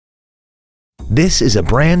This is a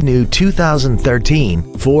brand new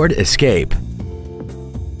 2013 Ford Escape.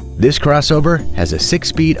 This crossover has a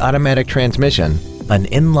 6-speed automatic transmission, an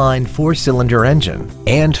inline 4-cylinder engine,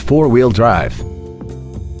 and 4-wheel drive.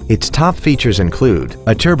 Its top features include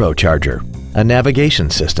a turbocharger, a navigation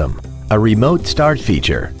system, a remote start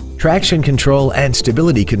feature, traction control and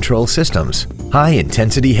stability control systems,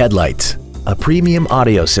 high-intensity headlights, a premium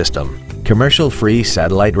audio system, commercial-free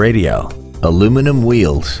satellite radio, aluminum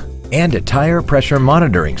wheels, and a tire pressure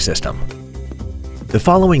monitoring system. The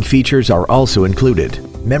following features are also included: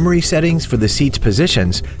 memory settings for the seat's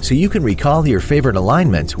positions so you can recall your favorite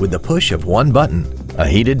alignments with the push of one button, a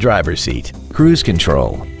heated driver's seat, cruise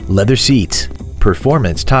control, leather seats,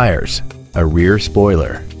 performance tires, a rear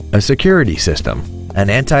spoiler, a security system, an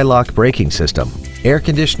anti-lock braking system, air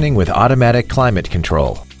conditioning with automatic climate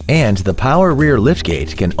control, and the power rear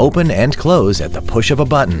liftgate can open and close at the push of a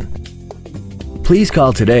button. Please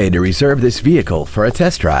call today to reserve this vehicle for a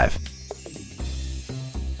test drive.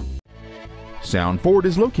 Sound Ford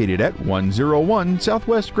is located at 101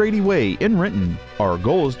 Southwest Grady Way in Renton. Our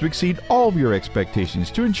goal is to exceed all of your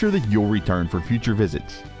expectations to ensure that you'll return for future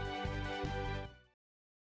visits.